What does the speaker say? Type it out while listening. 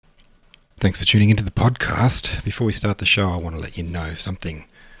Thanks for tuning into the podcast. Before we start the show, I want to let you know something.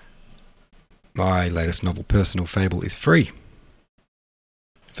 My latest novel, Personal Fable, is free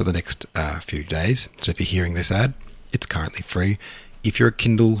for the next few days. So if you're hearing this ad, it's currently free if you're a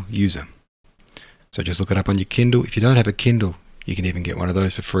Kindle user. So just look it up on your Kindle. If you don't have a Kindle, you can even get one of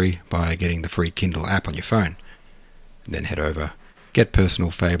those for free by getting the free Kindle app on your phone. And then head over, get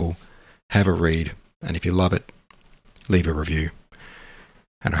Personal Fable, have a read, and if you love it, leave a review.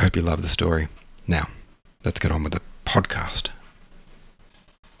 And I hope you love the story. Now, let's get on with the podcast.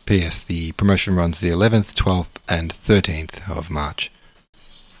 P.S. The promotion runs the 11th, 12th and 13th of March.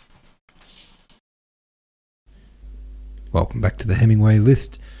 Welcome back to the Hemingway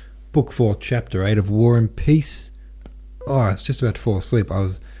List. Book 4, Chapter 8 of War and Peace. Oh, I was just about to fall asleep.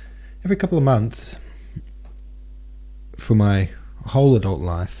 Every couple of months, for my whole adult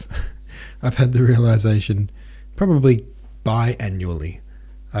life, I've had the realization, probably biannually,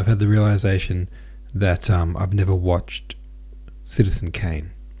 I've had the realization that I've never watched Citizen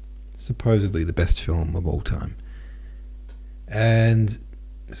Kane, supposedly the best film of all time. And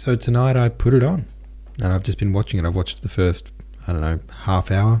so tonight I put it on, and I've just been watching it. I've watched the first,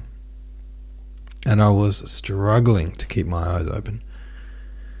 half hour, and I was struggling to keep my eyes open.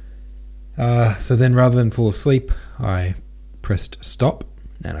 So then rather than fall asleep, I pressed stop,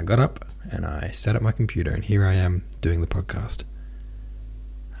 and I got up, and I sat at my computer, and here I am doing the podcast.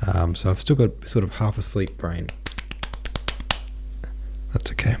 So I've still got sort of half asleep brain.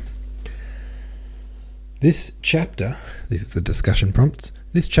 That's okay. This chapter, these are the discussion prompts,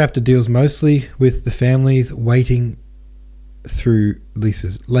 this chapter deals mostly with the families waiting through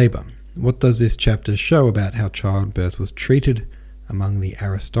Lisa's labour. What does this chapter show about how childbirth was treated among the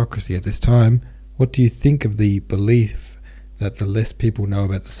aristocracy at this time? What do you think of the belief that the less people know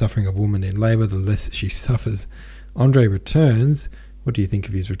about the suffering of woman in labour, the less she suffers? Andre returns. What do you think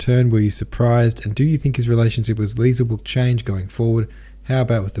of his return? Were you surprised? And do you think his relationship with Lisa will change going forward? How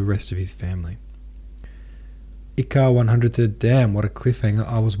about with the rest of his family? Ikar100 said, "Damn, what a cliffhanger.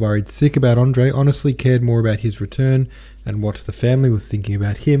 I was worried sick about Andre. Honestly cared more about his return and what the family was thinking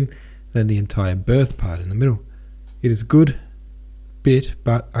about him than the entire birth part in the middle. It is a good bit,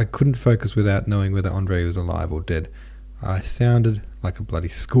 but I couldn't focus without knowing whether Andre was alive or dead. I sounded like a bloody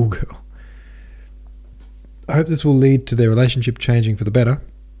schoolgirl. I hope this will lead to their relationship changing for the better.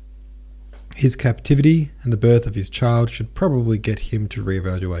 His captivity and the birth of his child should probably get him to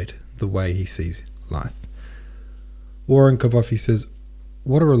reevaluate the way he sees life." Warren Kovafi says,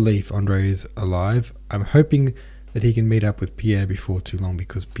 "What a relief Andre is alive. I'm hoping that he can meet up with Pierre before too long,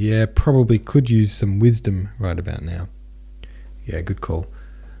 because Pierre probably could use some wisdom right about now." Yeah, good call.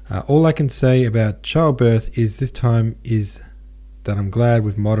 All I can say about childbirth is this time is that I'm glad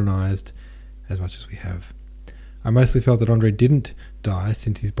we've modernized as much as we have. I mostly felt that Andre didn't die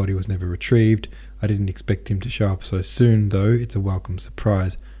since his body was never retrieved. I didn't expect him to show up so soon, though. It's a welcome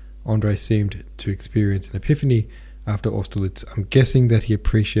surprise. Andre seemed to experience an epiphany after Austerlitz. I'm guessing that he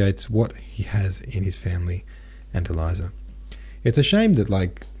appreciates what he has in his family and Eliza. It's a shame that,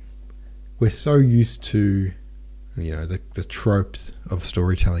 we're so used to, the tropes of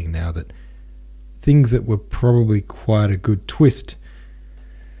storytelling now, that things that were probably quite a good twist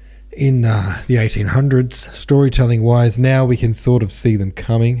in the 1800s, storytelling-wise, now we can sort of see them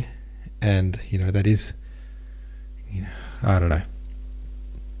coming, and, that is, I don't know.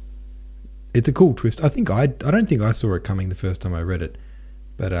 It's a cool twist. I don't think I saw it coming the first time I read it,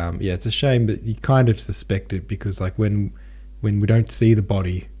 but it's a shame that you kind of suspect it, because, when we don't see the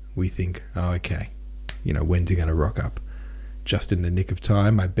body, we think, oh, okay, when's he going to rock up? Just in the nick of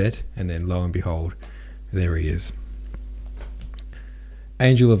time, I bet, and then lo and behold, there he is.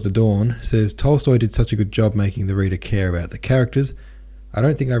 Angel of the Dawn says, "Tolstoy did such a good job making the reader care about the characters. I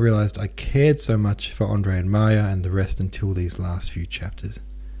don't think I realised I cared so much for Andre and Maya and the rest until these last few chapters."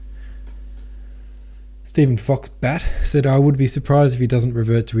 Stephen Fox Bat said, "I would be surprised if he doesn't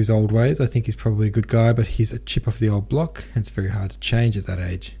revert to his old ways. I think he's probably a good guy, but he's a chip off the old block, and it's very hard to change at that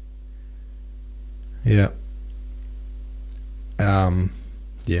age." Yeah.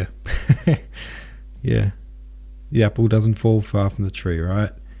 Yeah. Yeah. The apple doesn't fall far from the tree, right?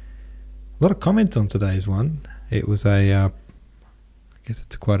 A lot of comments on today's one. It was I guess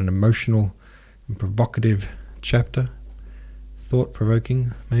it's quite an emotional and provocative chapter.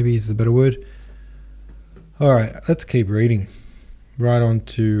 Thought-provoking, maybe is the better word. All right, let's keep reading. Right on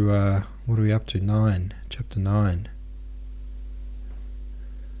to, what are we up to? 9. Chapter 9.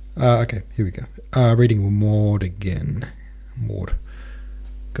 Okay, here we go. Reading Maud again. Maud.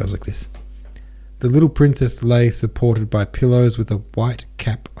 Goes like this. The little princess lay supported by pillows with a white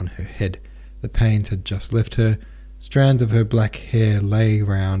cap on her head. The pains had just left her. Strands of her black hair lay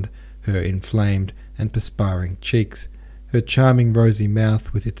round her inflamed and perspiring cheeks. Her charming rosy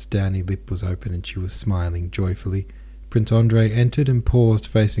mouth with its downy lip was open, and she was smiling joyfully. Prince Andrei entered and paused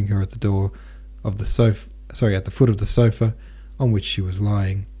facing her at the door of the at the foot of the sofa on which she was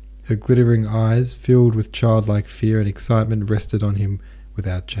lying. Her glittering eyes, filled with childlike fear and excitement, rested on him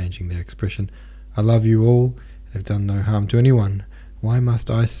without changing their expression. "I love you all, and have done no harm to anyone. Why must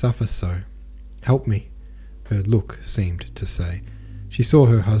I suffer so? Help me," her look seemed to say. She saw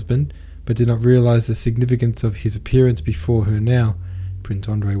her husband, but did not realize the significance of his appearance before her now. Prince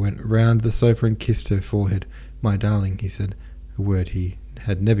Andrei went round the sofa and kissed her forehead. "My darling," he said, a word he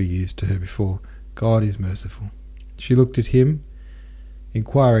had never used to her before. "God is merciful." She looked at him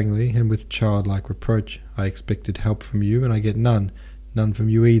inquiringly and with childlike reproach. "I expected help from you, and I get none from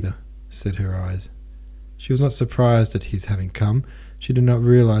you either," said her eyes. She was not surprised at his having come. She did not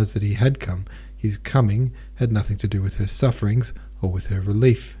realize that he had come. His coming had nothing to do with her sufferings or with her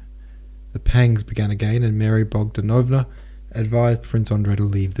relief. The pangs began again, and Mary Bogdanovna advised Prince Andrei to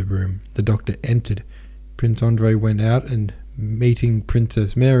leave the room. The doctor entered. Prince Andrei went out and, meeting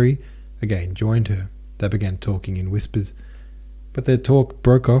Princess Mary, again joined her. They began talking in whispers, but their talk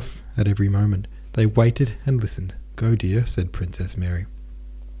broke off at every moment. They waited and listened. "Go, dear," said Princess Mary.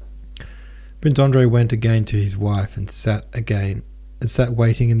 Prince Andrei went again to his wife and sat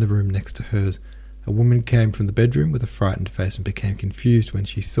waiting in the room next to hers. A woman came from the bedroom with a frightened face and became confused when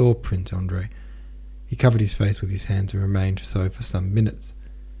she saw Prince Andrei. He covered his face with his hands and remained so for some minutes.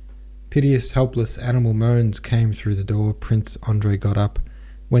 Piteous, helpless animal moans came through the door. Prince Andrei got up,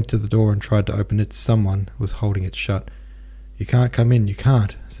 went to the door and tried to open it. Someone was holding it shut. "You can't come in, you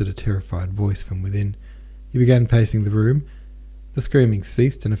can't," said a terrified voice from within. He began pacing the room. The screaming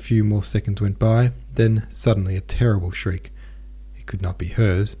ceased, and a few more seconds went by. Then suddenly a terrible shriek, it could not be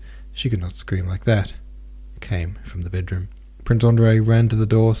hers, she could not scream like that, came from the bedroom. Prince Andrei ran to the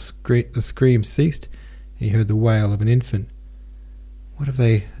door. The scream ceased, and he heard the wail of an infant. What have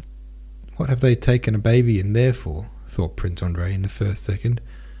they taken a baby in there for?" thought Prince Andrei in the first second.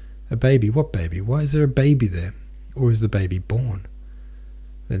 "A baby? What baby? Why is there a baby there? Or is the baby born?"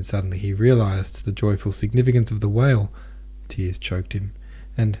 Then suddenly he realized the joyful significance of the wail. Tears choked him,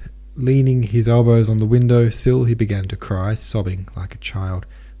 and leaning his elbows on the window sill, he began to cry, sobbing like a child.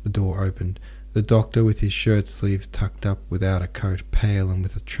 The door opened. The doctor, with his shirt sleeves tucked up, without a coat, pale and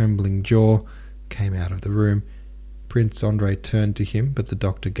with a trembling jaw, came out of the room. Prince Andrei turned to him, but the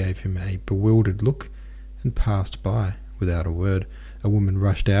doctor gave him a bewildered look and passed by without a word. A woman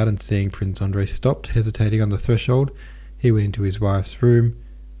rushed out, and seeing Prince Andrei stopped, hesitating on the threshold. He went into his wife's room.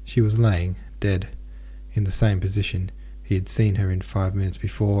 She was laying dead, in the same position he had seen her in 5 minutes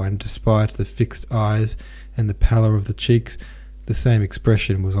before, and despite the fixed eyes and the pallor of the cheeks, the same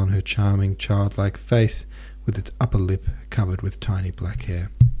expression was on her charming, childlike face, with its upper lip covered with tiny black hair.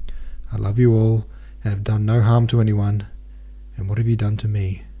 "I love you all, and have done no harm to anyone. And what have you done to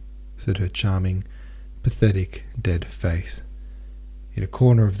me?" said her charming, pathetic, dead face. In a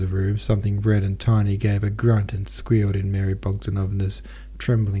corner of the room, something red and tiny gave a grunt and squealed in Mary Bogdanovna's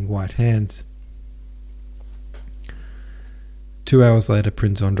trembling white hands. 2 hours later,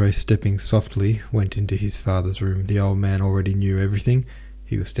 Prince Andrei, stepping softly, went into his father's room. The old man already knew everything.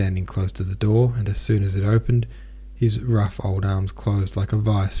 He was standing close to the door, and as soon as it opened, his rough old arms closed like a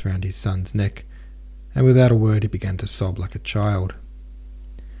vice round his son's neck, and without a word he began to sob like a child.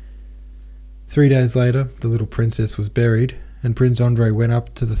 3 days later, the little princess was buried, and Prince Andrei went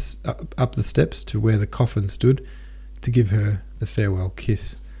up the steps to where the coffin stood to give her the farewell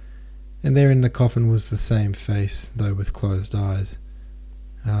kiss. And there in the coffin was the same face, though with closed eyes.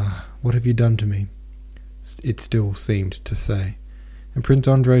 "Ah, what have you done to me?" it still seemed to say. And Prince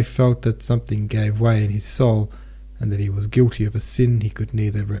Andrei felt that something gave way in his soul, and that he was guilty of a sin he could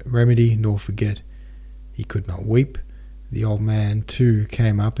neither remedy nor forget. He could not weep. The old man, too,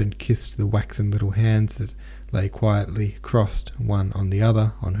 came up and kissed the waxen little hands that lay quietly crossed one on the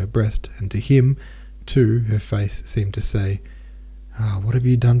other on her breast, and to him, too, her face seemed to say, "Ah, what have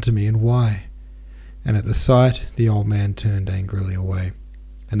you done to me, and why?" And at the sight, the old man turned angrily away.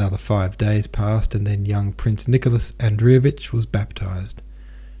 Another 5 days passed, and then young Prince Nicholas Andreevich was baptized.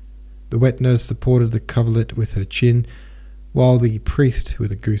 The wet nurse supported the coverlet with her chin, while the priest,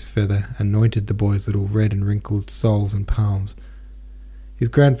 with a goose feather, anointed the boy's little red and wrinkled soles and palms. His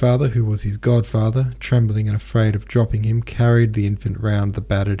grandfather, who was his godfather, trembling and afraid of dropping him, carried the infant round the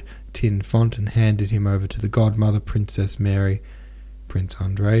battered tin font and handed him over to the godmother, Princess Mary. Prince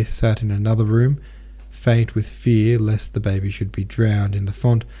Andrei sat in another room, faint with fear lest the baby should be drowned in the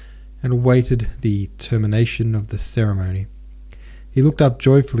font, and awaited the termination of the ceremony. He looked up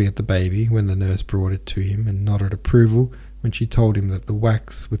joyfully at the baby when the nurse brought it to him, and nodded approval when she told him that the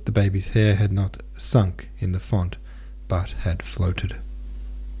wax with the baby's hair had not sunk in the font, but had floated.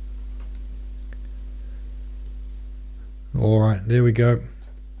 Alright, there we go.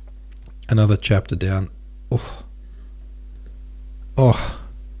 Another chapter down. Oh. Oh.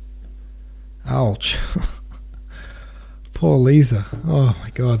 Ouch. Poor Lisa. Oh my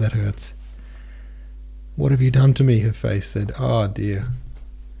god, that hurts. What have you done to me? Her face said. Oh dear.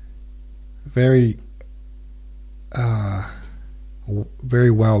 Very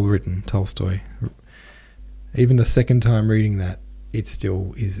well written, Tolstoy. Even the second time reading that, it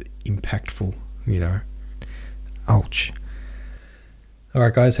still is impactful, you know. Ouch.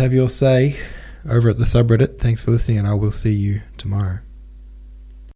 Alright guys, have your say over at the subreddit. Thanks for listening, and I will see you tomorrow.